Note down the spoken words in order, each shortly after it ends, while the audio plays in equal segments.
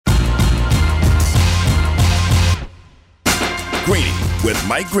Greeny with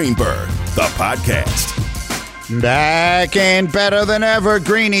Mike Greenberg, the podcast. Back and better than ever,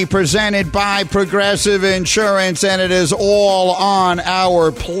 Greeny, presented by Progressive Insurance, and it is all on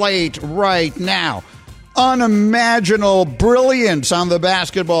our plate right now. Unimaginable brilliance on the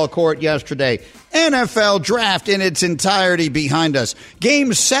basketball court yesterday. NFL draft in its entirety behind us. Game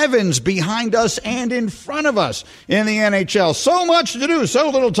 7's behind us and in front of us in the NHL. So much to do,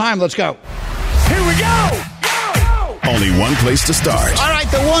 so little time. Let's go. Here we go! Only one place to start. All right,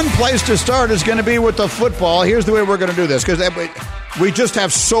 the one place to start is going to be with the football. Here's the way we're going to do this, because we just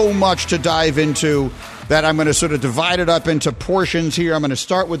have so much to dive into that I'm going to sort of divide it up into portions here. I'm going to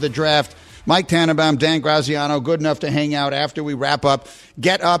start with the draft. Mike Tannenbaum, Dan Graziano, good enough to hang out after we wrap up.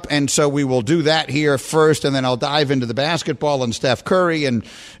 Get up, and so we will do that here first, and then I'll dive into the basketball and Steph Curry and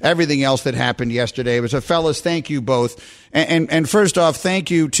everything else that happened yesterday. So, fellas, thank you both. And first off,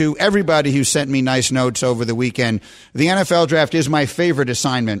 thank you to everybody who sent me nice notes over the weekend. The NFL draft is my favorite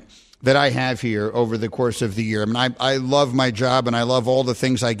assignment that I have here over the course of the year. I mean, I love my job, and I love all the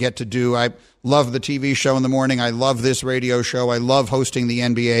things I get to do. I love the TV show in the morning. I love this radio show. I love hosting the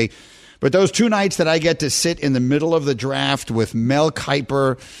NBA. But those 2 nights that I get to sit in the middle of the draft with Mel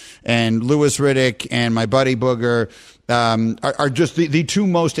Kiper and Louis Riddick and my buddy Booger are just the 2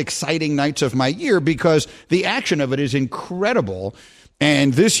 most exciting nights of my year, because the action of it is incredible.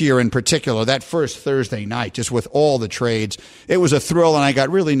 And this year in particular, that first Thursday night, just with all the trades, it was a thrill, and I got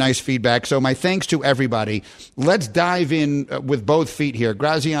really nice feedback. So my thanks to everybody. Let's dive in with both feet here.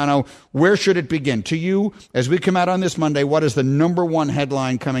 Graziano, where should it begin? To you, as we come out on this Monday, what is the number one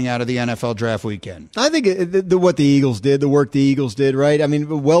headline coming out of the NFL draft weekend? I think what the Eagles did, the work the Eagles did, right? I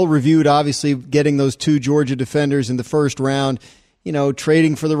mean, well-reviewed, obviously, getting those 2 Georgia defenders in the first round, you know,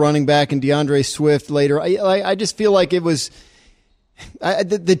 trading for the running back and DeAndre Swift later. I just feel like it was...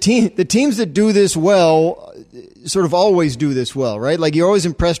 The teams that do this well sort of always do this well, right? Like, you're always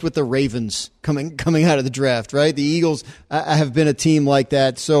impressed with the Ravens coming out of the draft, right? The Eagles have been a team like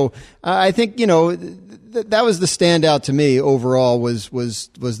that. So I think, you know, that was the standout to me overall was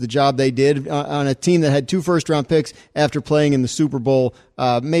the job they did on a team that had 2 first-round picks after playing in the Super Bowl,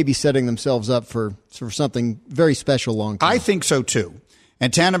 maybe setting themselves up for something very special long term. I think so, too.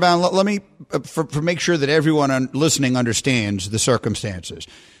 And Tannenbaum, let me for make sure that everyone listening understands the circumstances.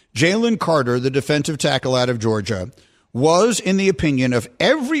 Jalen Carter, the defensive tackle out of Georgia, was, in the opinion of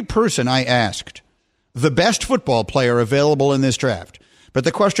every person I asked, the best football player available in this draft. But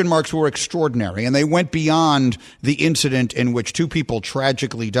the question marks were extraordinary, and they went beyond the incident in which 2 people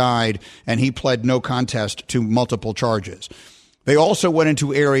tragically died, and he pled no contest to multiple charges. They also went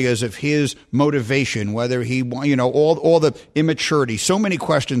into areas of his motivation, whether he, you know, all the immaturity, so many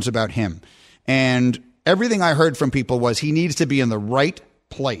questions about him. And everything I heard from people was he needs to be in the right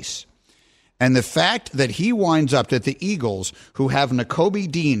place. And the fact that he winds up that the Eagles, who have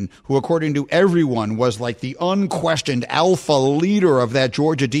Nakobe Dean, who according to everyone was like the unquestioned alpha leader of that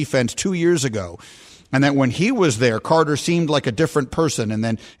Georgia defense 2 years ago, and that when he was there, Carter seemed like a different person. And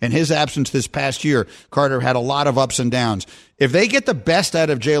then in his absence this past year, Carter had a lot of ups and downs. If they get the best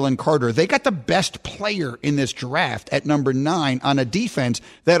out of Jalen Carter, they got the best player in this draft at number 9 on a defense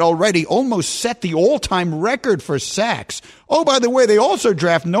that already almost set the all-time record for sacks. Oh, by the way, they also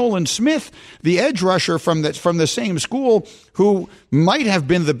draft Nolan Smith, the edge rusher from the same school, who might have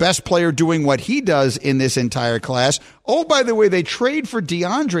been the best player doing what he does in this entire class. Oh, by the way, they trade for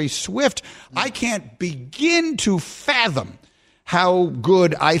DeAndre Swift. I can't begin to fathom how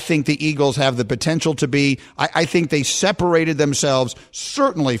good I think the Eagles have the potential to be. I think they separated themselves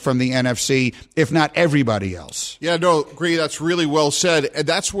certainly from the NFC, if not everybody else. Yeah, no, agree. That's really well said. And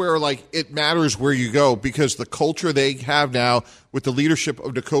that's where, like, it matters where you go, because the culture they have now with the leadership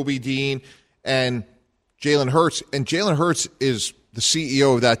of Nakobe Dean and Jalen Hurts, and Jalen Hurts is the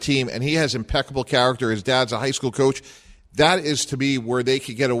CEO of that team, and he has impeccable character. His dad's a high school coach. That is, to me, where they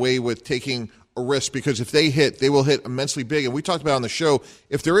could get away with taking a risk, because if they hit, they will hit immensely big. And we talked about on the show,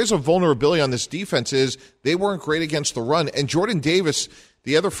 if there is a vulnerability on this defense, is they weren't great against the run. And Jordan Davis,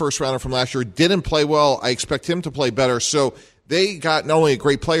 the other first rounder from last year, didn't play well. I expect him to play better. So they got not only a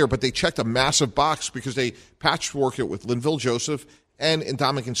great player, but they checked a massive box because they patchworked it with Linval Joseph and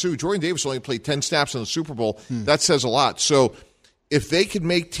Ndamukong Suh. Jordan Davis only played 10 snaps in the Super Bowl. That says a lot. So if they could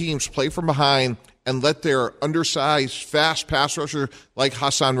make teams play from behind and let their undersized, fast pass rusher like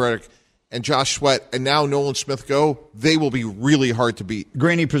Hassan Reddick and Josh Sweat and now Nolan Smith go, they will be really hard to beat.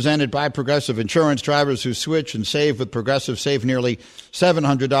 Greeny, presented by Progressive Insurance. Drivers who switch and save with Progressive save nearly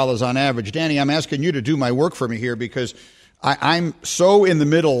 $700 on average. Danny, I'm asking you to do my work for me here, because I'm so in the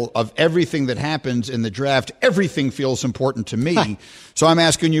middle of everything that happens in the draft. Everything feels important to me. So I'm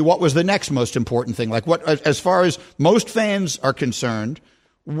asking you, what was the next most important thing? Like, what, as far as most fans are concerned,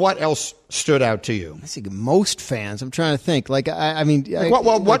 what else stood out to you? I think most fans. I'm trying to think. Like, I mean,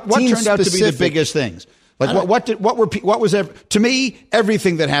 what turned out to be the biggest things? Like what was to me,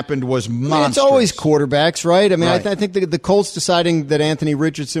 everything that happened was monstrous. It's always quarterbacks, right? I mean, right. I think the Colts deciding that Anthony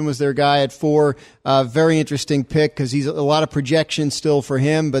Richardson was their guy at 4, very interesting pick because he's a lot of projection still for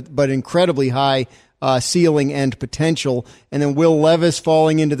him, but incredibly high ceiling and potential. And then Will Levis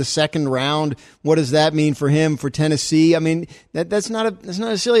falling into the second round. What does that mean for him, for Tennessee? I mean, that's not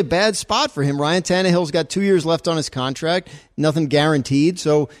necessarily a bad spot for him. Ryan Tannehill's got 2 years left on his contract, nothing guaranteed.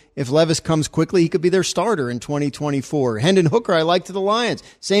 So if Levis comes quickly, he could be their starter in 2024. Hendon Hooker, I like to the Lions.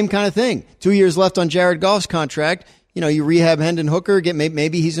 Same kind of thing. 2 years left on Jared Goff's contract. You know, you rehab Hendon Hooker,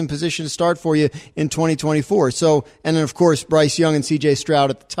 maybe he's in position to start for you in 2024. So, and then of course Bryce Young and C.J. Stroud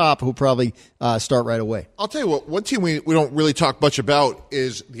at the top, who'll probably start right away. I'll tell you what, one team we don't really talk much about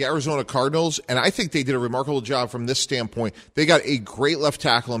is the Arizona Cardinals, and I think they did a remarkable job from this standpoint. They got a great left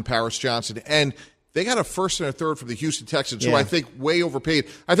tackle in Paris Johnson, and they got a first and a third from the Houston Texans, who I think way overpaid.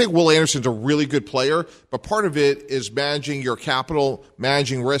 I think Will Anderson's a really good player, but part of it is managing your capital,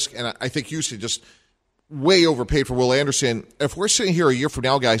 managing risk, and I think Houston just way overpaid for Will Anderson. If we're sitting here a year from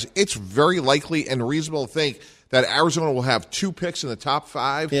now, guys, it's very likely and reasonable to think that Arizona will have 2 picks in the top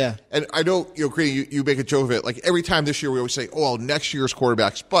 5. Yeah. And I know, Greeny, you make a joke of it. Like every time this year we always say, oh, next year's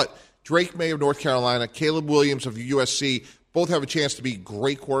quarterbacks. But Drake May of North Carolina, Caleb Williams of USC, both have a chance to be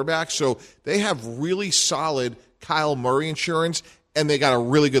great quarterbacks. So they have really solid Kyle Murray insurance, and they got a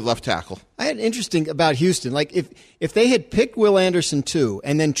really good left tackle. I had interesting about Houston. Like if they had picked Will Anderson 2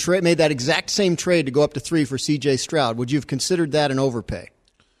 and then made that exact same trade to go up to 3 for C.J. Stroud, would you have considered that an overpay?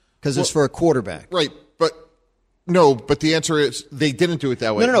 Because it's for a quarterback. Right, but no. But the answer is they didn't do it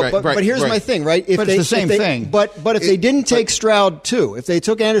that way. No. But here's my thing, right? It's the same thing. But if they didn't take Stroud 2, if they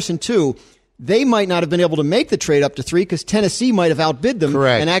took Anderson 2, they might not have been able to make the trade up to 3 because Tennessee might have outbid them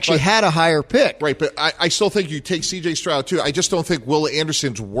and actually had a higher pick. Right, but I still think you take C.J. Stroud, too. I just don't think Will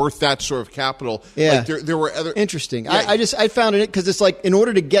Anderson's worth that sort of capital. Yeah. Like there were other... Interesting. Yeah. I found it because it's like in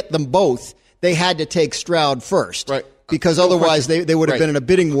order to get them both, they had to take Stroud first. Right. Because otherwise they would have been in a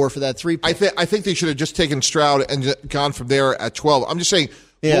bidding war for that 3 pick. I think they should have just taken Stroud and gone from there at 12. I'm just saying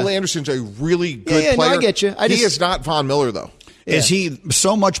Will Anderson's a really good player. No, I get you. He is not Von Miller, though. Yeah. Is he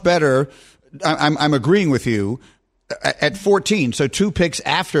so much better... I'm agreeing with you at 14. So 2 picks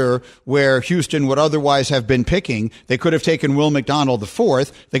after where Houston would otherwise have been picking. They could have taken Will McDonald the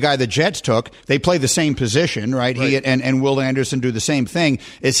 4th, the guy the Jets took. They play the same position, right? He and Will Anderson do the same thing.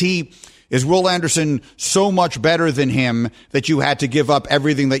 Is Will Anderson so much better than him that you had to give up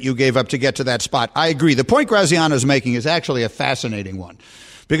everything that you gave up to get to that spot? I agree. The point Graziano is making is actually a fascinating one.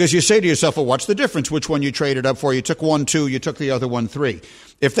 Because you say to yourself, well, what's the difference? Which one you traded up for? You took 1, 2, you took the other one, 3.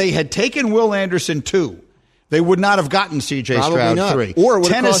 If they had taken Will Anderson 2, they would not have gotten C.J. Stroud 3. Or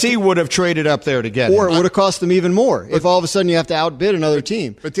Tennessee would have traded up there to get him. Or it would have cost them even more if all of a sudden you have to outbid another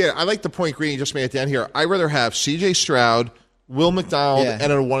team. But Dan, I like the point Green just made at the end here. I'd rather have C.J. Stroud, Will McDonald,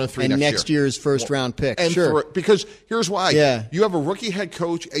 and a 1 and 3 next year's first round pick. And sure. Because here's why. Yeah. You have a rookie head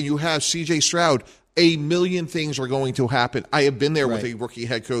coach and you have C.J. Stroud. A million things are going to happen. I have been there with a rookie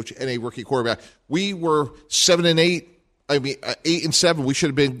head coach and a rookie quarterback. We were 7 and 8. I mean, 8 and 7. We should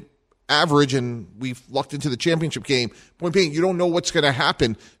have been average, and we've lucked into the championship game. Point being, you don't know what's going to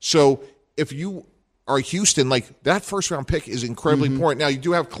happen. So if you are Houston, like that first round pick is incredibly important. Now you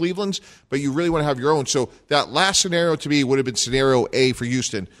do have Cleveland's, but you really want to have your own. So that last scenario to me would have been scenario A for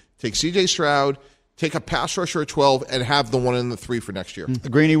Houston. Take C.J. Stroud. Take a pass rusher at 12 and have the 1 and the 3 for next year.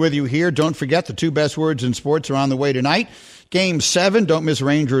 Greeny with you here. Don't forget the 2 best words in sports are on the way tonight. Game 7, don't miss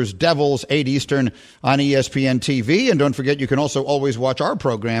Rangers Devils, 8 Eastern on ESPN TV. And don't forget, you can also always watch our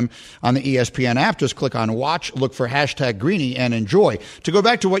program on the ESPN app. Just click on watch, look for hashtag Greeny, and enjoy. To go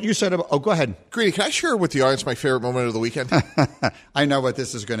back to what you said about, go ahead. Greeny, can I share with the audience my favorite moment of the weekend? I know what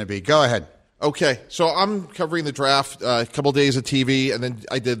this is going to be. Go ahead. Okay, so I'm covering the draft, a couple days of TV, and then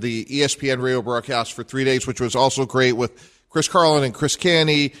I did the ESPN radio broadcast for 3 days, which was also great with Chris Carlin and Chris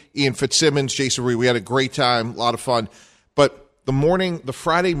Canny, Ian Fitzsimmons, Jason Reed. We had a great time, a lot of fun. But the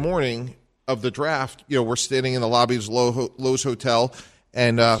Friday morning of the draft, we're standing in the lobby of Lowe's Hotel,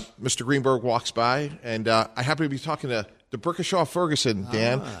 and Mr. Greenberg walks by, and I happen to be talking to DeBrickashaw Ferguson,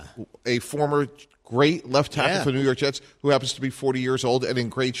 Dan, a former great left tackle for the New York Jets, who happens to be 40 years old and in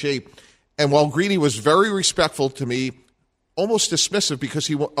great shape. And while Greeny was very respectful to me, almost dismissive because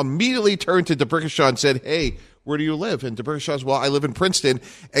he immediately turned to DeBrickashaw and said, hey, where do you live? And DeBrickashaw says, well, I live in Princeton.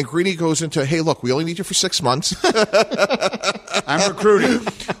 And Greeny goes into, hey, look, we only need you for 6 months. I'm recruiting.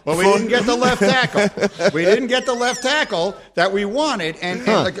 Well, we didn't get the left tackle. We didn't get the left tackle that we wanted. And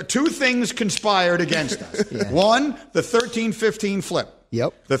like, two things conspired against us. Yeah. One, the 13-15 flip.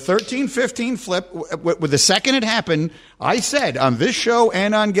 Yep. The 13-15 flip, with the second it happened, I said on this show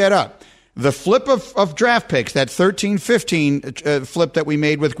and on Get Up, the flip of draft picks, that 13-15 flip that we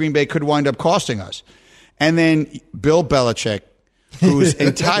made with Green Bay could wind up costing us. And then Bill Belichick, whose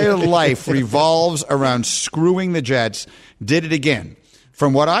entire life revolves around screwing the Jets, did it again.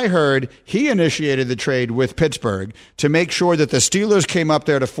 From what I heard, he initiated the trade with Pittsburgh to make sure that the Steelers came up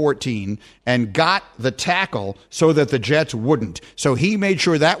there to 14 and got the tackle so that the Jets wouldn't. So he made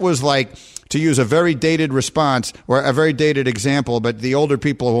sure that was like, to use a very dated response or a very dated example, but the older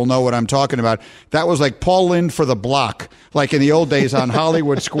people will know what I'm talking about. That was like Paul Lynde for the block, like in the old days on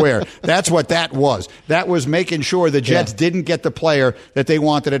Hollywood Square. That's what that was. That was making sure the Jets didn't get the player that they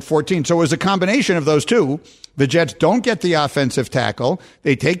wanted at 14. So it was a combination of those two. The Jets don't get the offensive tackle.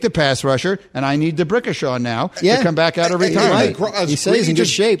 They take the pass rusher, and I need DeBrickashaw now to come back out of retirement. He says he's in good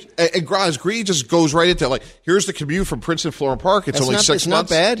shape. And Greeny just goes right into, like, here's the commute from Princeton to Florham Park. It's only 6 months. It's not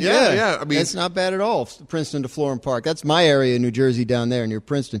bad. Yeah. I mean, it's not bad at all, Princeton to Florham Park. That's my area in New Jersey down there near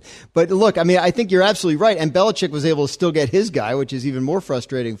Princeton. But look, I mean, I think you're absolutely right. And Belichick was able to still get his guy, which is even more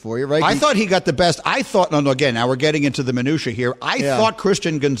frustrating for you, right? I thought he got the best. I thought, again, now we're getting into the minutia here. I thought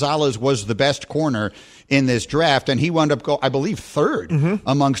Christian Gonzalez was the best corner in this draft, and he wound up, I believe, third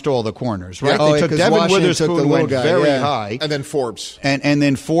amongst all the corners, right? Yeah. They took Devin Witherspoon, went very high. And then Forbes. And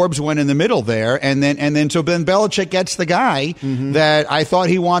then Forbes went in the middle there, and then Belichick gets the guy that I thought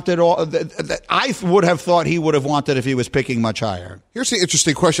he wanted. That I would have thought he would have wanted if he was picking much higher. Here's the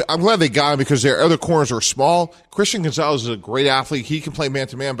interesting question. I'm glad they got him because their other corners are small. Christian Gonzalez is a great athlete. He can play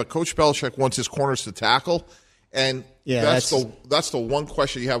man-to-man, but Coach Belichick wants his corners to tackle. And that's the one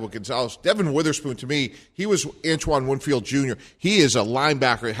question you have with Gonzalez. Devin Witherspoon, to me, he was Antoine Winfield Jr. He is a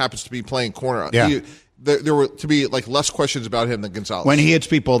linebacker that happens to be playing corner. Yeah. There were, to be like, less questions about him than Gonzalez. When he hits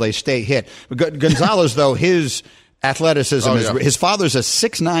people, they stay hit. Gonzalez, though, his athleticism his father's a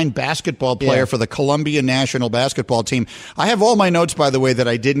 6'9" basketball player for the Columbia national basketball team. I have all my notes, by the way, that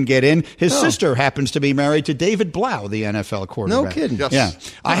I didn't get in. His sister happens to be married to David Blau, the NFL quarterback. No kidding. Yes. Yeah.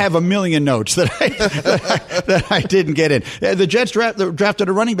 I have a million notes that I didn't get in. The Jets drafted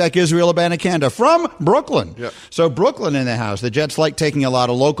a running back, Israel Abanikanda, from Brooklyn. Yeah. So Brooklyn in the house. The Jets like taking a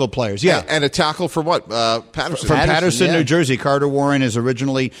lot of local players. Yeah. And a tackle from what? Patterson. From Patterson, New Jersey. Carter Warren is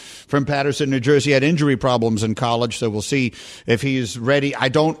originally from Patterson, New Jersey. He had injury problems in college, so we'll see if he's ready. I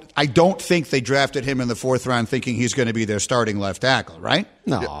don't think they drafted him in the 4th round thinking he's going to be their starting left tackle, right?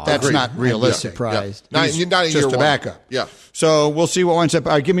 No. That's not realistic. I'm surprised. Yeah. He's not just a backup. Yeah. So we'll see what winds up.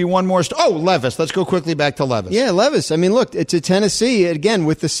 All right, give me one more. Levis. Let's go quickly back to Levis. Yeah, Levis. I mean, look, it's a Tennessee, again,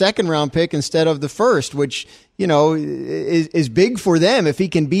 with the 2nd round pick instead of the 1st, which, is big for them. If he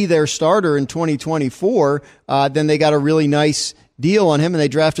can be their starter in 2024, then they got a really nice deal on him, and they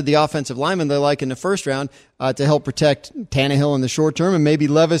drafted the offensive lineman they like in the 1st round to help protect Tannehill in the short term and maybe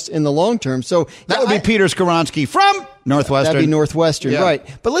Levis in the long term. So that would be Peter Skoronski from Northwestern. That'd be Northwestern, right?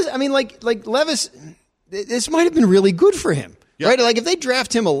 But listen, I mean, like Levis, this might have been really good for him, right? Like if they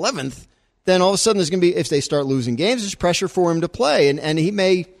draft him 11th, then all of a sudden there's going to be, if they start losing games, there's pressure for him to play, and it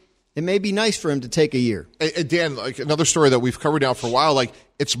may be nice for him to take a year. And Dan, like another story that we've covered now for a while, like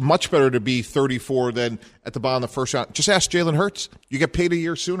it's much better to be 34 than at the bottom of the 1st round. Just ask Jalen Hurts. You get paid a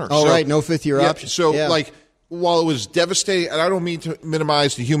year sooner. Oh, right. No 5th-year option. So, like, while it was devastating, and I don't mean to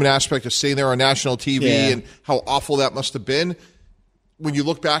minimize the human aspect of staying there on national TV and how awful that must have been, when you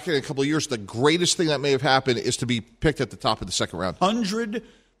look back in a couple of years, the greatest thing that may have happened is to be picked at the top of the 2nd round.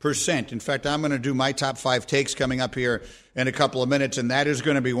 100%. In fact, I'm going to do my top 5 takes coming up here in a couple of minutes, and that is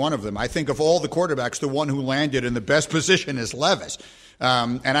going to be one of them. I think of all the quarterbacks, the one who landed in the best position is Levis.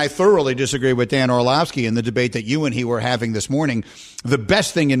 And I thoroughly disagree with Dan Orlovsky in the debate that you and he were having this morning. The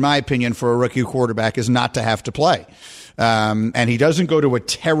best thing, in my opinion, for a rookie quarterback is not to have to play. And he doesn't go to a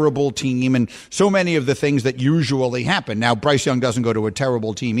terrible team and so many of the things that usually happen. Now, Bryce Young doesn't go to a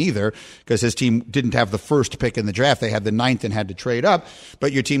terrible team either because his team didn't have the 1st pick in the draft. They had the 9th and had to trade up,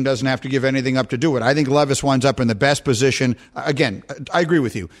 but your team doesn't have to give anything up to do it. I think Levis winds up in the best position. Again, I agree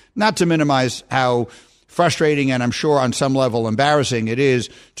with you. Not to minimize how frustrating and I'm sure on some level embarrassing it is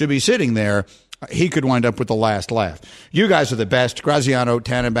to be sitting there. He could wind up with the last laugh. You guys are the best. Graziano,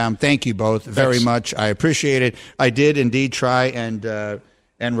 Tannenbaum, thank you both very much. I appreciate it. I did indeed try and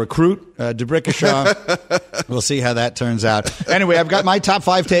and recruit D'Brickashaw. We'll see how that turns out. Anyway, I've got my top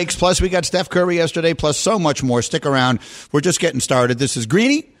 5 takes, plus we got Steph Curry yesterday, plus so much more. Stick around. We're just getting started. This is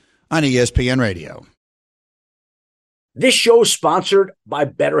Greeny on ESPN Radio. This show is sponsored by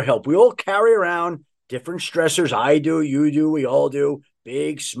BetterHelp. We all carry around different stressors. I do, you do, we all do,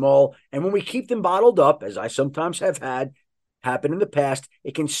 big, small. And when we keep them bottled up, as I sometimes have had happen in the past,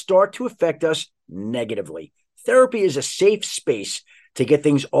 it can start to affect us negatively. Therapy is a safe space to get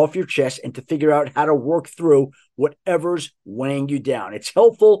things off your chest and to figure out how to work through whatever's weighing you down. It's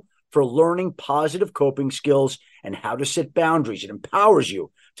helpful for learning positive coping skills and how to set boundaries. It empowers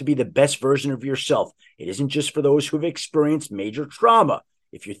you to be the best version of yourself. It isn't just for those who have experienced major trauma.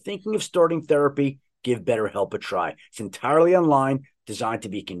 If you're thinking of starting therapy, give BetterHelp a try. It's entirely online, designed to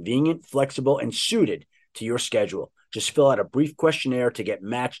be convenient, flexible, and suited to your schedule. Just fill out a brief questionnaire to get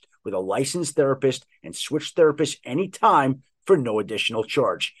matched with a licensed therapist and switch therapists anytime for no additional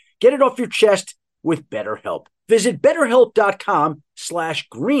charge. Get it off your chest with BetterHelp. Visit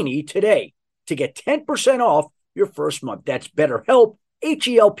BetterHelp.com/Greeny today to get 10% off your first month. That's BetterHelp,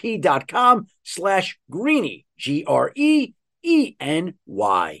 HELP.com/Greeny, GREENY.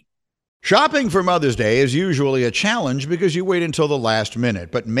 Shopping for Mother's Day is usually a challenge because you wait until the last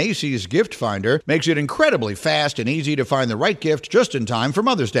minute, but Macy's Gift Finder makes it incredibly fast and easy to find the right gift just in time for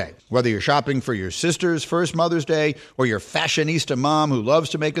Mother's Day. Whether you're shopping for your sister's first Mother's Day or your fashionista mom who loves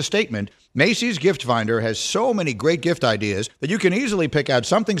to make a statement, Macy's Gift Finder has so many great gift ideas that you can easily pick out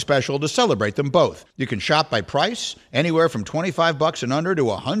something special to celebrate them both. You can shop by price, anywhere from $25 and under to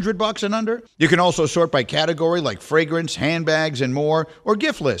 $100 and under. You can also sort by category like fragrance, handbags, and more, or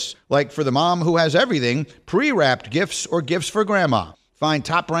gift lists, like for the mom who has everything, pre-wrapped gifts or gifts for grandma. Find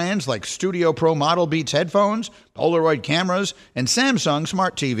top brands like Studio Pro Model Beats headphones, Polaroid cameras, and Samsung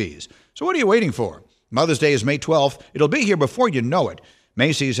smart TVs. So what are you waiting for? Mother's Day is May 12th. It'll be here before you know it.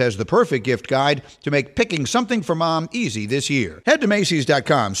 Macy's has the perfect gift guide to make picking something for mom easy this year. Head to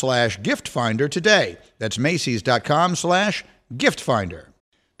Macy's.com/gift finder today. That's Macy's.com/gift finder.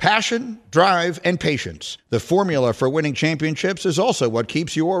 Passion, drive, and patience. The formula for winning championships is also what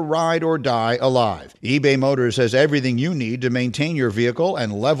keeps your ride or die alive. eBay Motors has everything you need to maintain your vehicle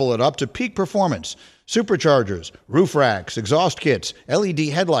and level it up to peak performance. Superchargers, roof racks, exhaust kits, LED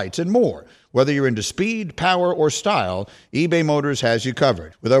headlights, and more. Whether you're into speed, power, or style, eBay Motors has you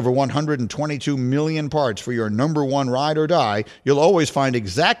covered. With over 122 million parts for your number one ride or die, you'll always find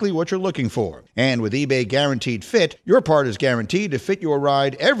exactly what you're looking for. And with eBay Guaranteed Fit, your part is guaranteed to fit your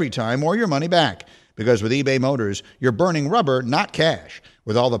ride every time or your money back. Because with eBay Motors, you're burning rubber, not cash.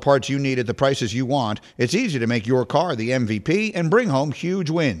 With all the parts you need at the prices you want, it's easy to make your car the MVP and bring home huge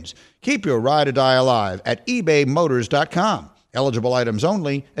wins. Keep your ride or die alive at ebaymotors.com. Eligible items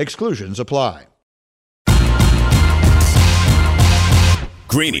only. Exclusions apply.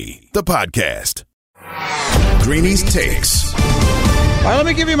 Greeny, the podcast. Greeny's Takes. All right, let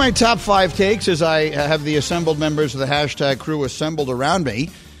me give you my top 5 takes as I have the assembled members of the hashtag crew assembled around me.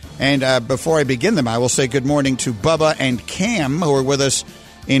 And before I begin them, I will say good morning to Bubba and Cam, who are with us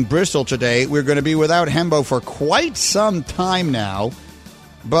in Bristol today. We're going to be without Hembo for quite some time now.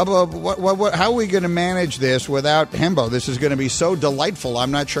 Bubba, how are we going to manage this without Hembo? This is going to be so delightful. I'm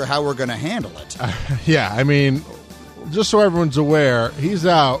not sure how we're going to handle it. Yeah, I mean, just so everyone's aware, he's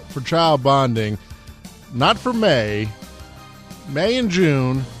out for child bonding, not for May and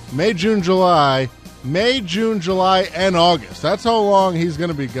June, May, June, July, and August. That's how long he's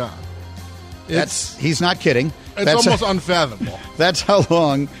going to be gone. He's not kidding. It's almost unfathomable. That's how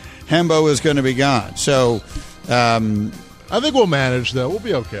long Hembo is going to be gone. So, I think we'll manage, though. We'll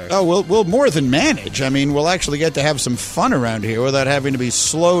be okay. Oh, we'll more than manage. I mean, we'll actually get to have some fun around here without having to be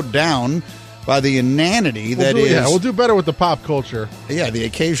slowed down by the inanity we'll do better with the pop culture. Yeah, the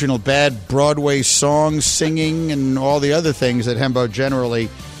occasional bad Broadway song singing and all the other things that Hembo generally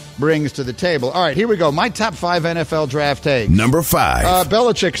brings to the table. All right, here we go. My top 5 NFL draft takes. Number 5.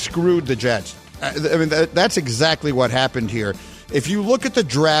 Belichick screwed the Jets. I mean, that's exactly what happened here. If you look at the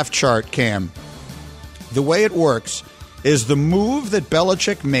draft chart, Cam, the way it works is the move that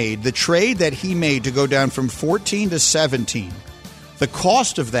Belichick made, the trade that he made to go down from 14 to 17, the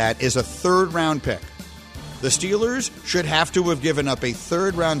cost of that is a third-round pick. The Steelers should have to have given up a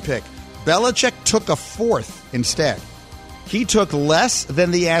third-round pick. Belichick took a fourth instead. He took less than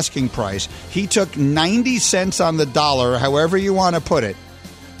the asking price. He took 90 cents on the dollar, however you want to put it,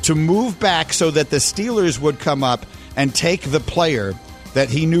 to move back so that the Steelers would come up and take the player that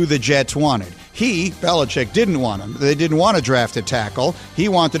he knew the Jets wanted. Belichick, didn't want him. They didn't want to draft a tackle. He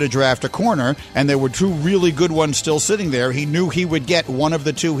wanted to draft a corner, and there were 2 really good ones still sitting there. He knew he would get one of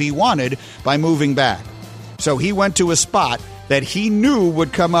the 2 he wanted by moving back. So he went to a spot that he knew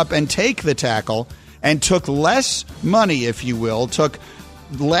would come up and take the tackle and took less money, if you will, took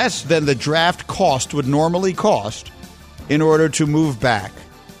less than the draft cost would normally cost in order to move back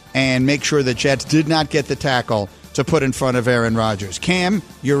and make sure the Jets did not get the tackle to put in front of Aaron Rodgers. Cam,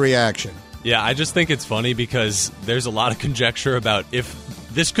 your reaction? Yeah, I just think it's funny because there's a lot of conjecture about if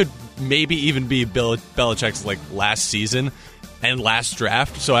this could maybe even be Belichick's last season and last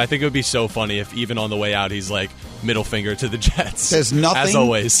draft. So I think it would be so funny if even on the way out he's like middle finger to the Jets. There's nothing as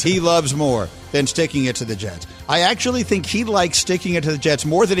always he loves more than sticking it to the Jets. I actually think he likes sticking it to the Jets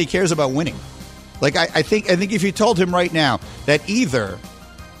more than he cares about winning. I think if you told him right now that either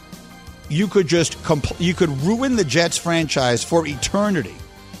you could you could ruin the Jets franchise for eternity,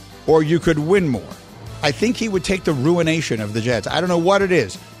 or you could win more, I think he would take the ruination of the Jets. I don't know what it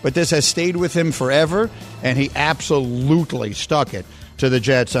is, but this has stayed with him forever, and he absolutely stuck it to the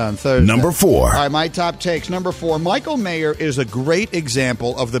Jets on Thursday. Number 4. All right, my top takes. Number 4, Michael Mayer is a great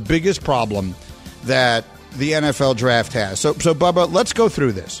example of the biggest problem that the NFL draft has. So Bubba, let's go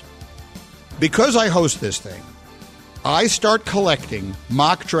through this. Because I host this thing, I start collecting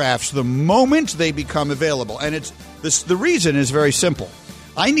mock drafts the moment they become available. And the reason is very simple.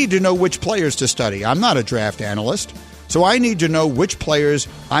 I need to know which players to study. I'm not a draft analyst, so I need to know which players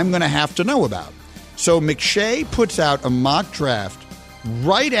I'm going to have to know about. So McShay puts out a mock draft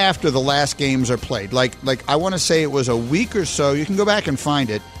right after the last games are played. Like I want to say it was a week or so. You can go back and find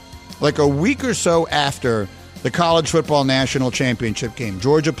it. Like a week or so after the College Football National Championship game.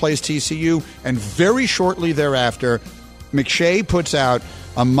 Georgia plays TCU, and very shortly thereafter, McShay puts out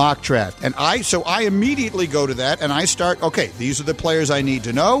a mock draft. And I immediately go to that, and I start, okay, these are the players I need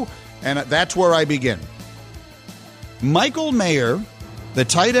to know, and that's where I begin. Michael Mayer, the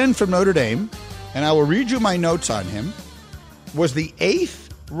tight end from Notre Dame, and I will read you my notes on him, was the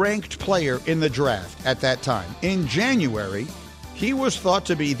 8th ranked player in the draft at that time. In January, he was thought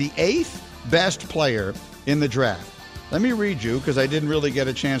to be the 8th best player in the draft. Let me read you, because I didn't really get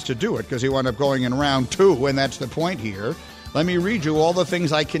a chance to do it, because he wound up going in round 2, and that's the point here. Let me read you all the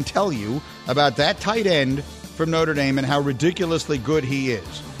things I can tell you about that tight end from Notre Dame and how ridiculously good he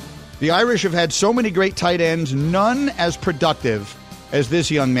is. The Irish have had so many great tight ends, none as productive as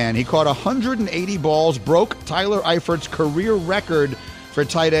this young man. He caught 180 balls, broke Tyler Eifert's career record for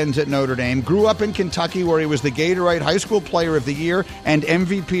tight ends at Notre Dame, grew up in Kentucky where he was the Gatorade High School Player of the Year and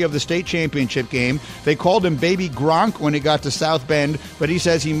MVP of the state championship game. They called him Baby Gronk when he got to South Bend, but he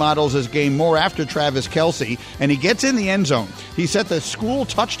says he models his game more after Travis Kelce, and he gets in the end zone. He set the school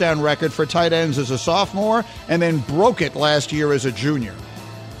touchdown record for tight ends as a sophomore and then broke it last year as a junior.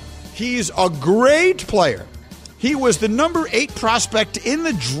 He's a great player. He was the number 8 prospect in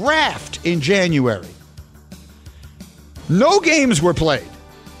the draft in January. No games were played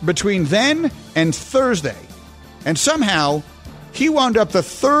between then and Thursday. And somehow, he wound up the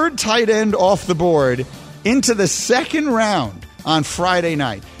 3rd tight end off the board into the 2nd round on Friday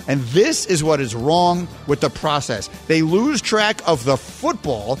night. And this is what is wrong with the process. They lose track of the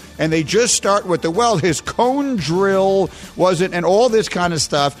football, and they just start with his cone drill wasn't, and all this kind of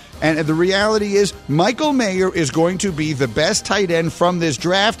stuff. And the reality is, Michael Mayer is going to be the best tight end from this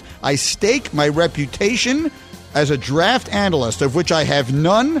draft. I stake my reputation as a draft analyst, of which I have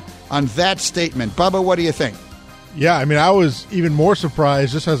none, on that statement. Bubba, what do you think? Yeah, I mean, I was even more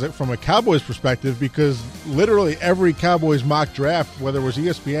surprised just from a Cowboys perspective, because literally every Cowboys mock draft, whether it was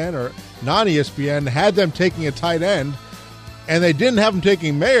ESPN or non-ESPN, had them taking a tight end, and they didn't have them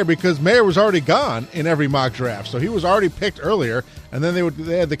taking Mayer because Mayer was already gone in every mock draft. So he was already picked earlier, and then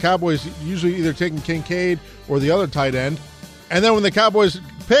they had the Cowboys usually either taking Kincaid or the other tight end, and then when the Cowboys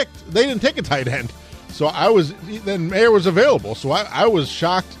picked, they didn't take a tight end. So then Mayer was available. So I was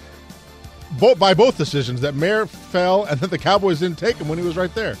shocked by both decisions, that Mayer fell and that the Cowboys didn't take him when he was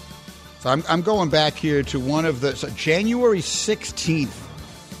right there. So I'm going back here to one of January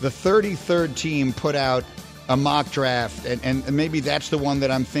 16th, the 33rd team put out a mock draft, and maybe that's the one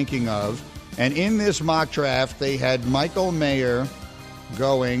that I'm thinking of. And in this mock draft, they had Michael Mayer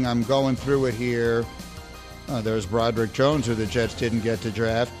going. I'm going through it here. There's Broderick Jones, who the Jets didn't get to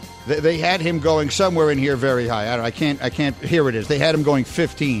draft. They had him going somewhere in here very high. I can't. Here it is. They had him going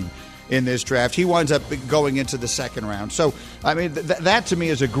 15 in this draft. He winds up going into the 2nd round. So, I mean, that to me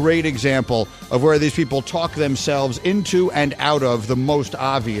is a great example of where these people talk themselves into and out of the most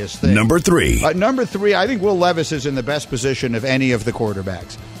obvious thing. Number 3. Number 3, I think Will Levis is in the best position of any of the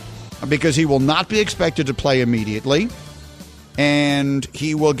quarterbacks, because he will not be expected to play immediately, and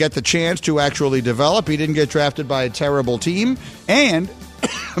he will get the chance to actually develop. He didn't get drafted by a terrible team, and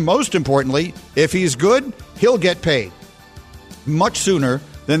most importantly, if he's good, he'll get paid much sooner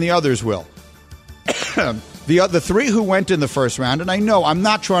than the others will. The The three who went in the first round, and I know I'm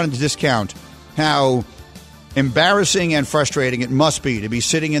not trying to discount how embarrassing and frustrating it must be to be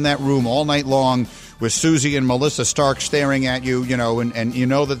sitting in that room all night long with Susie and Melissa Stark staring at you, and you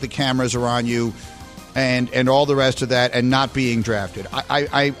know that the cameras are on you and all the rest of that, and not being drafted.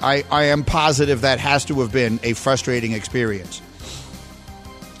 I am positive that has to have been a frustrating experience.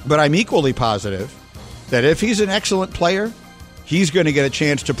 But I'm equally positive that if he's an excellent player, he's going to get a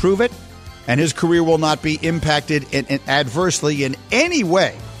chance to prove it, and his career will not be impacted adversely in any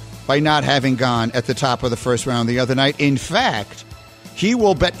way by not having gone at the top of the first round the other night. In fact, he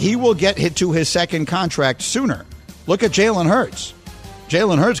will get hit to his second contract sooner. Look at Jalen Hurts.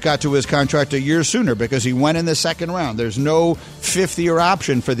 Jalen Hurts got to his contract a year sooner because he went in the second round. There's no fifth-year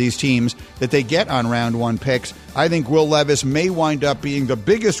option for these teams that they get on round one picks. I think Will Levis may wind up being the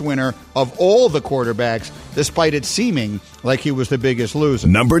biggest winner of all the quarterbacks, despite it seeming like he was the biggest loser.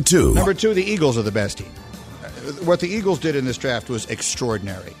 Number two, the Eagles are the best team. What the Eagles did in this draft was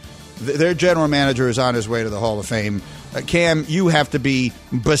extraordinary. Their general manager is on his way to the Hall of Fame. Cam, you have to be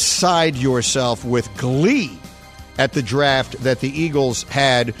beside yourself with glee at the draft that the Eagles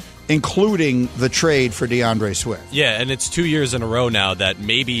had, including the trade for DeAndre Swift. Yeah, and it's 2 years in a row now that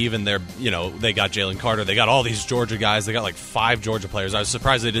maybe even they got Jalen Carter. They got all these Georgia guys. They got like 5 Georgia players. I was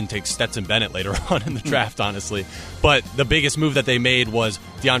surprised they didn't take Stetson Bennett later on in the draft, honestly. But the biggest move that they made was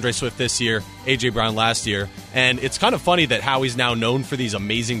DeAndre Swift this year, A.J. Brown last year. And it's kind of funny that Howie's now known for these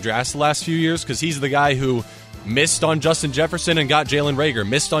amazing drafts the last few years, because he's the guy who missed on Justin Jefferson and got Jalen Reagor,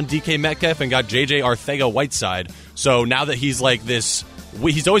 missed on DK Metcalf and got J.J. Arcega-Whiteside. So now that he's like this,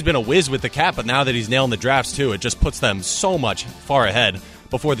 he's always been a whiz with the cap, but now that he's nailing the drafts too, it just puts them so much far ahead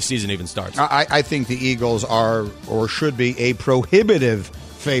before the season even starts. I think the Eagles are, or should be, a prohibitive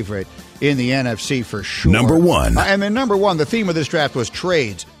favorite in the NFC for sure. Number one. And then number one, the theme of this draft was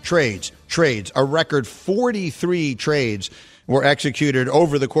trades. A record 43 trades were executed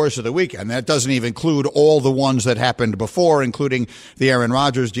over the course of the weekend. That doesn't even include all the ones that happened before, including the Aaron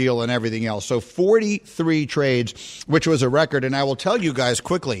Rodgers deal and everything else. So 43 trades, which was a record. And I will tell you guys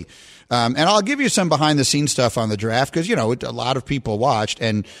quickly, and I'll give you some behind-the-scenes stuff on the draft because, a lot of people watched,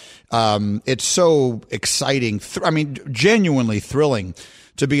 and it's so exciting. Genuinely thrilling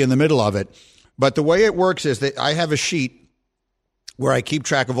to be in the middle of it. But the way it works is that I have a sheet where I keep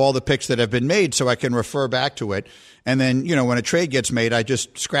track of all the picks that have been made so I can refer back to it. And then, when a trade gets made, I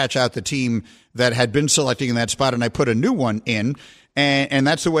just scratch out the team that had been selecting in that spot and I put a new one in. And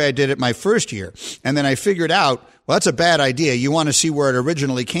that's the way I did it my first year. And then I figured out, well, that's a bad idea. You want to see where it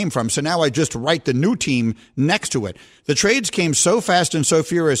originally came from. So now I just write the new team next to it. The trades came so fast and so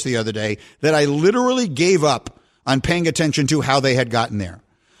furious the other day that I literally gave up on paying attention to how they had gotten there.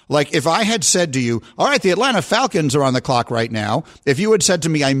 Like, if I had said to you, all right, the Atlanta Falcons are on the clock right now, if you had said to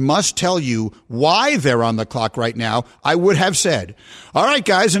me, I must tell you why they're on the clock right now, I would have said, all right,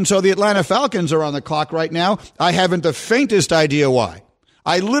 guys, and so the Atlanta Falcons are on the clock right now. I haven't the faintest idea why.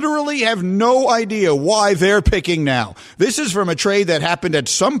 I literally have no idea why they're picking now. This is from a trade that happened at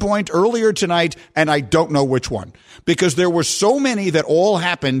some point earlier tonight, and I don't know which one. Because there were so many that all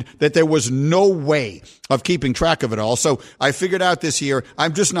happened that there was no way of keeping track of it all. So I figured out this year,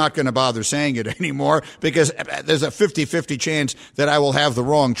 I'm just not going to bother saying it anymore because there's a 50-50 chance that I will have the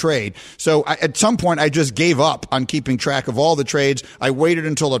wrong trade. So at some point, I just gave up on keeping track of all the trades. I waited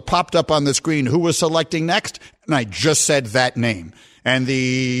until it popped up on the screen who was selecting next, and I just said that name. And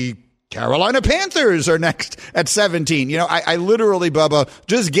the Carolina Panthers are next at 17. I literally, Bubba,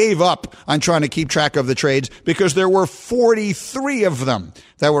 just gave up on trying to keep track of the trades because there were 43 of them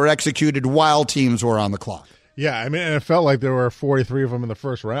that were executed while teams were on the clock. Yeah, and it felt like there were 43 of them in the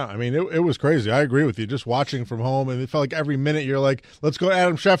first round. It was crazy. I agree with you. Just watching from home, and it felt like every minute you're like, let's go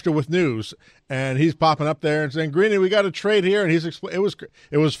Adam Schefter with news. And he's popping up there and saying, Greeny, we got a trade here. And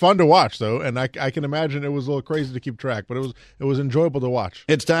it was fun to watch, though. And I can imagine it was a little crazy to keep track, but it was enjoyable to watch.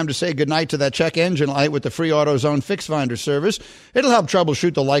 It's time to say goodnight to that check engine light with the free AutoZone Fix Finder service. It'll help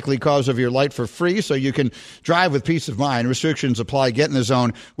troubleshoot the likely cause of your light for free so you can drive with peace of mind. Restrictions apply. Get in the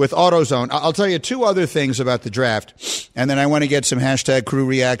zone with AutoZone. I'll tell you 2 other things about the draft, and then I want to get some hashtag crew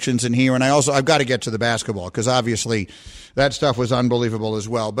reactions in here. And I've got to get to the basketball because obviously that stuff was unbelievable as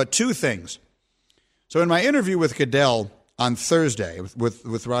well. But 2 things. So in my interview with Goodell on Thursday,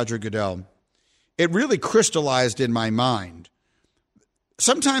 with Roger Goodell, it really crystallized in my mind.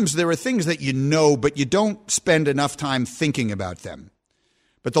 Sometimes there are things that you know, but you don't spend enough time thinking about them.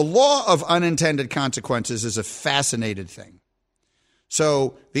 But the law of unintended consequences is a fascinating thing.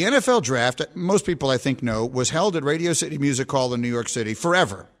 So the NFL draft, most people I think know, was held at Radio City Music Hall in New York City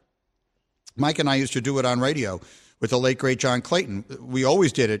forever. Mike and I used to do it on radio with the late, great John Clayton. We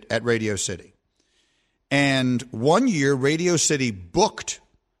always did it at Radio City. And one year, Radio City booked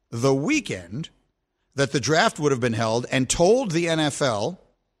the weekend that the draft would have been held and told the NFL,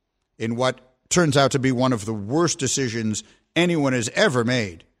 in what turns out to be one of the worst decisions anyone has ever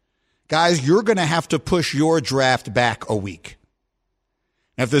made, guys, you're going to have to push your draft back a week.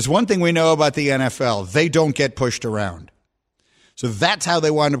 Now, if there's one thing we know about the NFL, they don't get pushed around. So that's how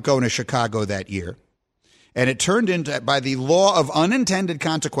they wound up going to Chicago that year. And it turned into, by the law of unintended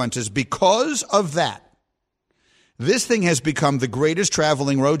consequences, because of that, this thing has become the greatest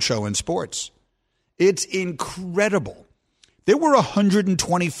traveling roadshow in sports. It's incredible. There were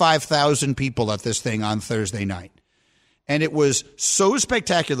 125,000 people at this thing on Thursday night. And it was so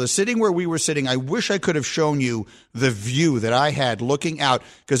spectacular. Sitting where we were sitting, I wish I could have shown you the view that I had looking out,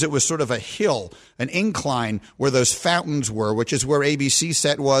 because it was sort of a hill, an incline where those fountains were, which is where ABC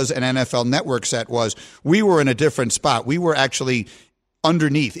set was and NFL Network set was. We were in a different spot. We were actually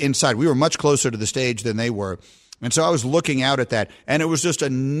underneath, inside. We were much closer to the stage than they were. And so I was looking out at that, and it was just a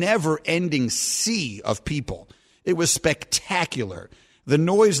never-ending sea of people. It was spectacular. The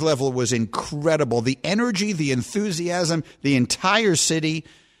noise level was incredible. The energy, the enthusiasm, the entire city.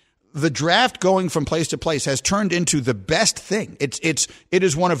 The draft going from place to place has turned into the best thing. It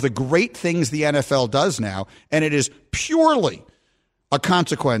is one of the great things the NFL does now, and it is purely a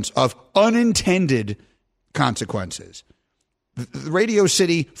consequence of unintended consequences. Radio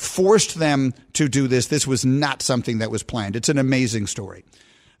City forced them to do this. This was not something that was planned. It's an amazing story.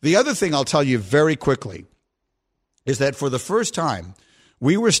 The other thing I'll tell you very quickly is that for the first time,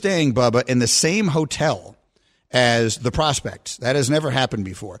 we were staying, Bubba, in the same hotel as the prospects. That has never happened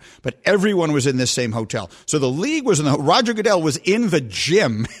before. But everyone was in this same hotel. So the league was Roger Goodell was in the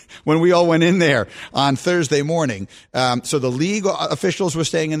gym when we all went in there on Thursday morning. So the league officials were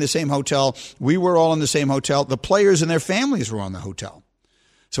staying in the same hotel. We were all in the same hotel. The players and their families were on the hotel.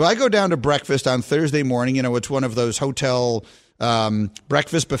 So I go down to breakfast on Thursday morning. You know, it's one of those hotel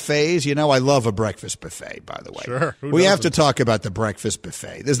breakfast buffets. You know, I love a breakfast buffet, by the way. Sure. We have to talk about the breakfast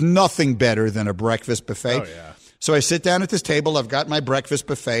buffet. There's nothing better than a breakfast buffet. Oh, yeah. So I sit down at this table. I've got my breakfast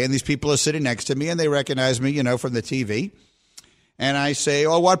buffet, and these people are sitting next to me, and they recognize me, you know, from the TV. And I say,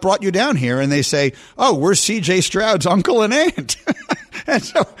 "Oh, what brought you down here?" And they say, "Oh, we're C.J. Stroud's uncle and aunt." And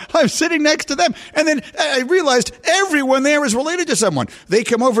so I'm sitting next to them. And then I realized everyone there is related to someone. They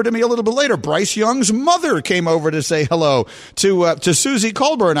come over to me a little bit later. Bryce Young's mother came over to say hello to Susie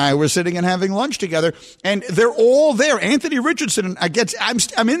Colbert, and I were sitting and having lunch together. And they're all there. Anthony Richardson,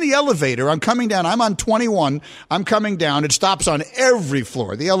 I'm in the elevator. I'm coming down. I'm on 21. I'm coming down. It stops on every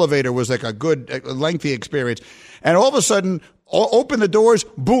floor. The elevator was like a good, lengthy experience. And all of a sudden, open the doors,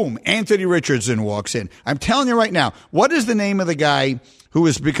 boom, Anthony Richardson walks in. I'm telling you right now, what is the name of the guy who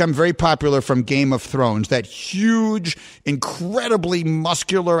has become very popular from Game of Thrones, that huge, incredibly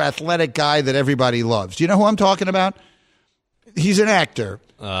muscular, athletic guy that everybody loves? Do you know who I'm talking about? He's an actor.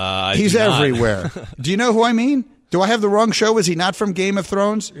 He's everywhere. Do you know who I mean? Do I have the wrong show? Is he not from Game of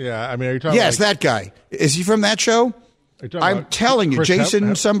Thrones? Yeah, I mean, are you talking Yes, that guy. Is he from that show? I'm telling you, Chris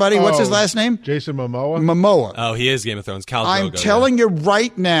Jason somebody, what's his last name? Jason Momoa? Momoa. Oh, he is Game of Thrones. Khal I'm Drogo, telling you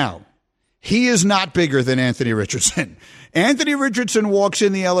right now, he is not bigger than Anthony Richardson. Anthony Richardson walks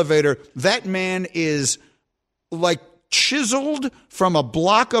in the elevator. That man is like chiseled from a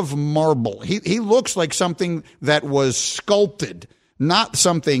block of marble. He looks like something that was sculpted, not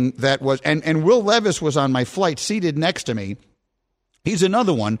something that was. And Will Levis was on my flight seated next to me. He's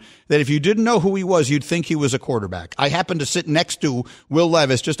another one that if you didn't know who he was, you'd think he was a quarterback. I happened to sit next to Will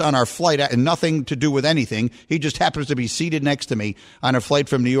Levis just on our flight, and nothing to do with anything. He just happens to be seated next to me on a flight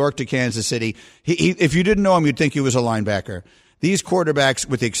from New York to Kansas City. If you didn't know him, you'd think he was a linebacker. These quarterbacks,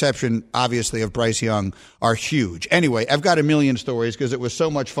 with the exception, obviously, of Bryce Young, are huge. Anyway, I've got a million stories because it was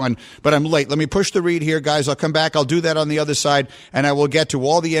so much fun, but I'm late. Let me push the read here, guys. I'll come back. I'll do that on the other side, and I will get to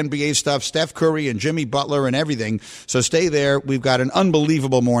all the NBA stuff, Steph Curry and Jimmy Butler and everything. So stay there. We've got an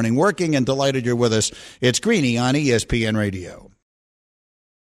unbelievable morning working, and delighted you're with us. It's Greeny on ESPN Radio.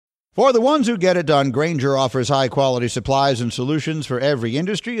 For the ones who get it done, Grainger offers high-quality supplies and solutions for every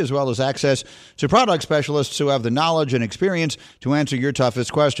industry, as well as access to product specialists who have the knowledge and experience to answer your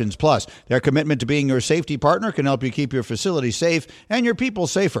toughest questions. Plus, their commitment to being your safety partner can help you keep your facility safe and your people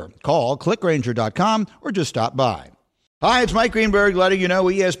safer. Call clickgrainger.com or just stop by. Hi, it's Mike Greenberg letting you know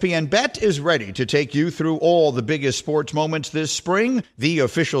ESPN Bet is ready to take you through all the biggest sports moments this spring. The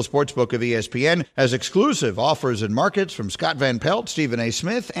official sportsbook of ESPN has exclusive offers and markets from Scott Van Pelt, Stephen A.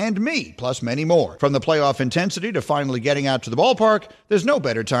 Smith, and me, plus many more. From the playoff intensity to finally getting out to the ballpark, there's no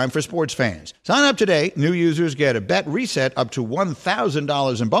better time for sports fans. Sign up today. New users get a bet reset up to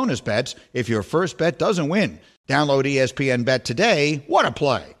 $1,000 in bonus bets if your first bet doesn't win. Download ESPN Bet today. What a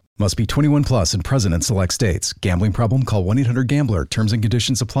play. Must be 21 plus and present in select states. Gambling problem? Call 1-800-GAMBLER. Terms and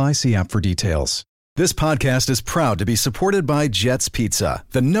conditions apply. See app for details. This podcast is proud to be supported by Jets Pizza,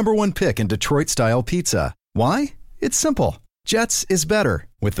 the #1 pick in Detroit-style pizza. Why? It's simple. Jets is better.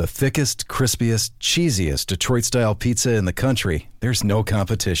 With the thickest, crispiest, cheesiest Detroit-style pizza in the country, there's no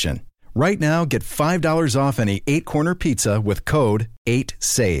competition. Right now, get $5 off any 8-corner pizza with code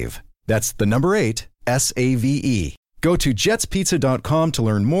 8SAVE. That's the number 8, SAVE. Go to jetspizza.com to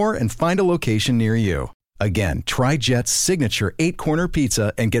learn more and find a location near you. Again, try Jet's signature 8-corner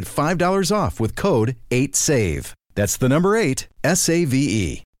pizza and get $5 off with code 8SAVE. That's the number 8,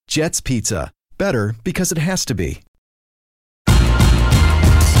 SAVE. Jet's Pizza. Better because it has to be.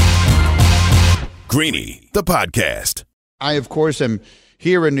 Greeny, the podcast. I, of course, am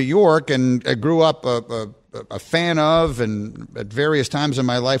here in New York, and I grew up a fan of, and at various times in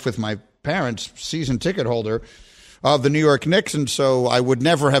my life with my parents, season ticket holder of the New York Knicks, and so I would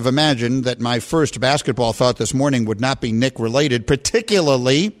never have imagined that my first basketball thought this morning would not be Knick-related,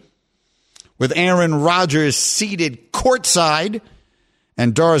 particularly with Aaron Rodgers seated courtside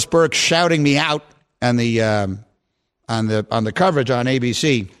and Doris Burke shouting me out on the coverage on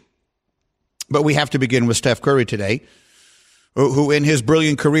ABC. But we have to begin with Steph Curry today, who in his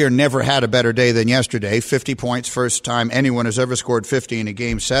brilliant career never had a better day than yesterday. 50 points, first time anyone has ever scored 50 in a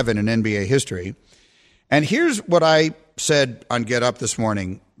Game 7 in NBA history. And here's what I said on Get Up this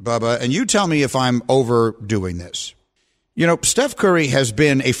morning, Bubba, and you tell me if I'm overdoing this. You know, Steph Curry has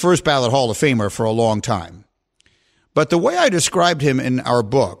been a first ballot Hall of Famer for a long time. But the way I described him in our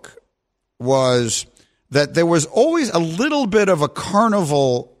book was that there was always a little bit of a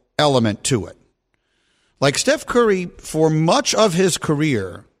carnival element to it. Like Steph Curry, for much of his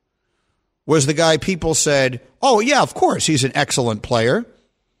career, was the guy people said, oh, yeah, of course, he's an excellent player.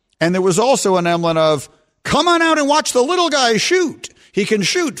 And there was also an element of, come on out and watch the little guy shoot. He can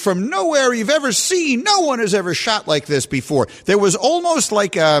shoot from nowhere you've ever seen. No one has ever shot like this before. There was almost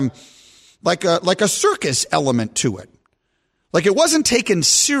like a circus element to it. Like it wasn't taken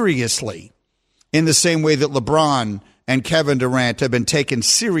seriously in the same way that LeBron and Kevin Durant have been taken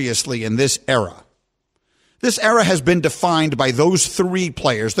seriously in this era. This era has been defined by those three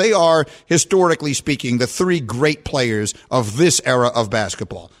players. They are, historically speaking, the three great players of this era of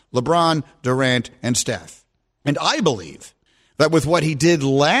basketball. LeBron, Durant, and Steph. And I believe that with what he did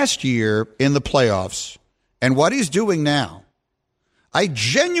last year in the playoffs and what he's doing now, I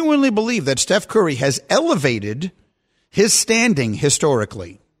genuinely believe that Steph Curry has elevated his standing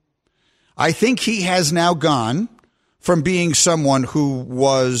historically. I think he has now gone from being someone who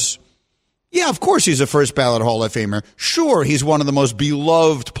was, yeah, of course he's a first ballot Hall of Famer. Sure, he's one of the most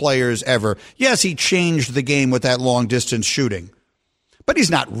beloved players ever. Yes, he changed the game with that long distance shooting. But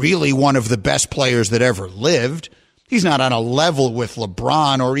he's not really one of the best players that ever lived. He's not on a level with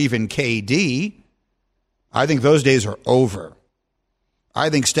LeBron or even KD. I think those days are over. I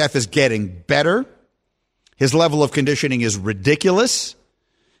think Steph is getting better. His level of conditioning is ridiculous.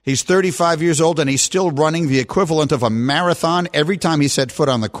 He's 35 years old and he's still running the equivalent of a marathon every time he set foot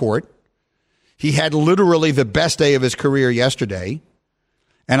on the court. He had literally the best day of his career yesterday.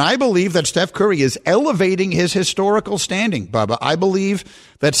 And I believe that Steph Curry is elevating his historical standing, Bubba. I believe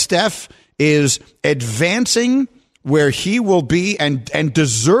that Steph is advancing where he will be, and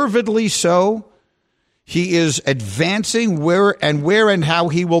deservedly so. He is advancing where and how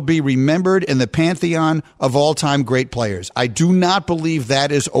he will be remembered in the pantheon of all-time great players. I do not believe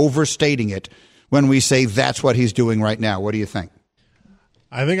that is overstating it when we say that's what he's doing right now. What do you think?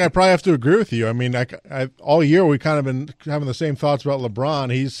 I think I probably have to agree with you. I mean, all year we kind of been having the same thoughts about LeBron.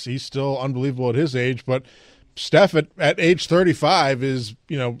 He's still unbelievable at his age, but Steph at age 35 is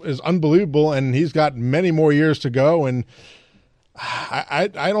unbelievable, and he's got many more years to go. And I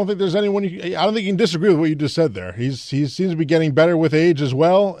don't think there's anyone. I don't think you can disagree with what you just said there. He seems to be getting better with age as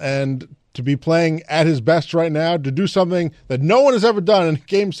well, and to be playing at his best right now, to do something that no one has ever done in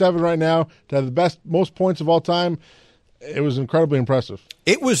Game 7 right now, to have the most points of all time. It was incredibly impressive.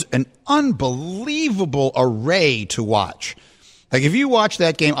 It was an unbelievable array to watch. Like, if you watch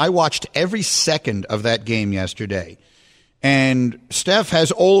that game, I watched every second of that game yesterday. And Steph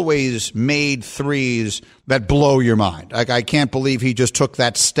has always made threes that blow your mind. Like, I can't believe he just took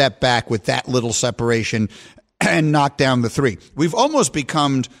that step back with that little separation and knocked down the three. We've almost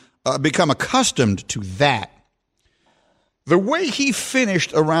become accustomed to that. The way he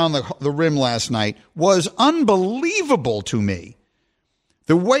finished around the rim last night was unbelievable to me.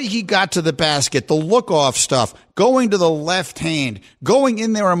 The way he got to the basket, the look-off stuff, going to the left hand, going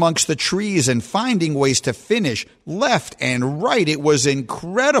in there amongst the trees and finding ways to finish left and right. It was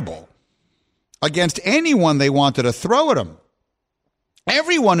incredible against anyone they wanted to throw at him.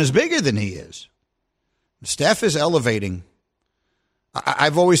 Everyone is bigger than he is. Steph is elevating.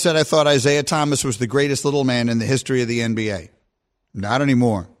 I've always said I thought Isaiah Thomas was the greatest little man in the history of the NBA. Not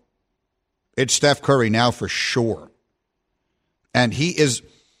anymore. It's Steph Curry now for sure. And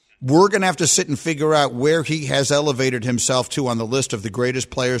we're going to have to sit and figure out where he has elevated himself to on the list of the greatest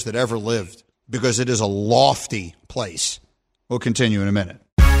players that ever lived, because it is a lofty place. We'll continue in a minute.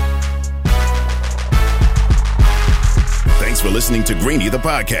 Thanks for listening to Greeny the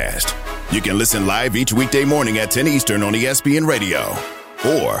podcast. You can listen live each weekday morning at 10 Eastern on ESPN Radio.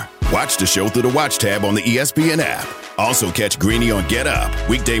 Or watch the show through the Watch tab on the ESPN app. Also catch Greeny on Get Up,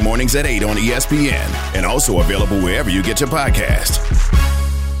 weekday mornings at 8 on ESPN. And also available wherever you get your podcast.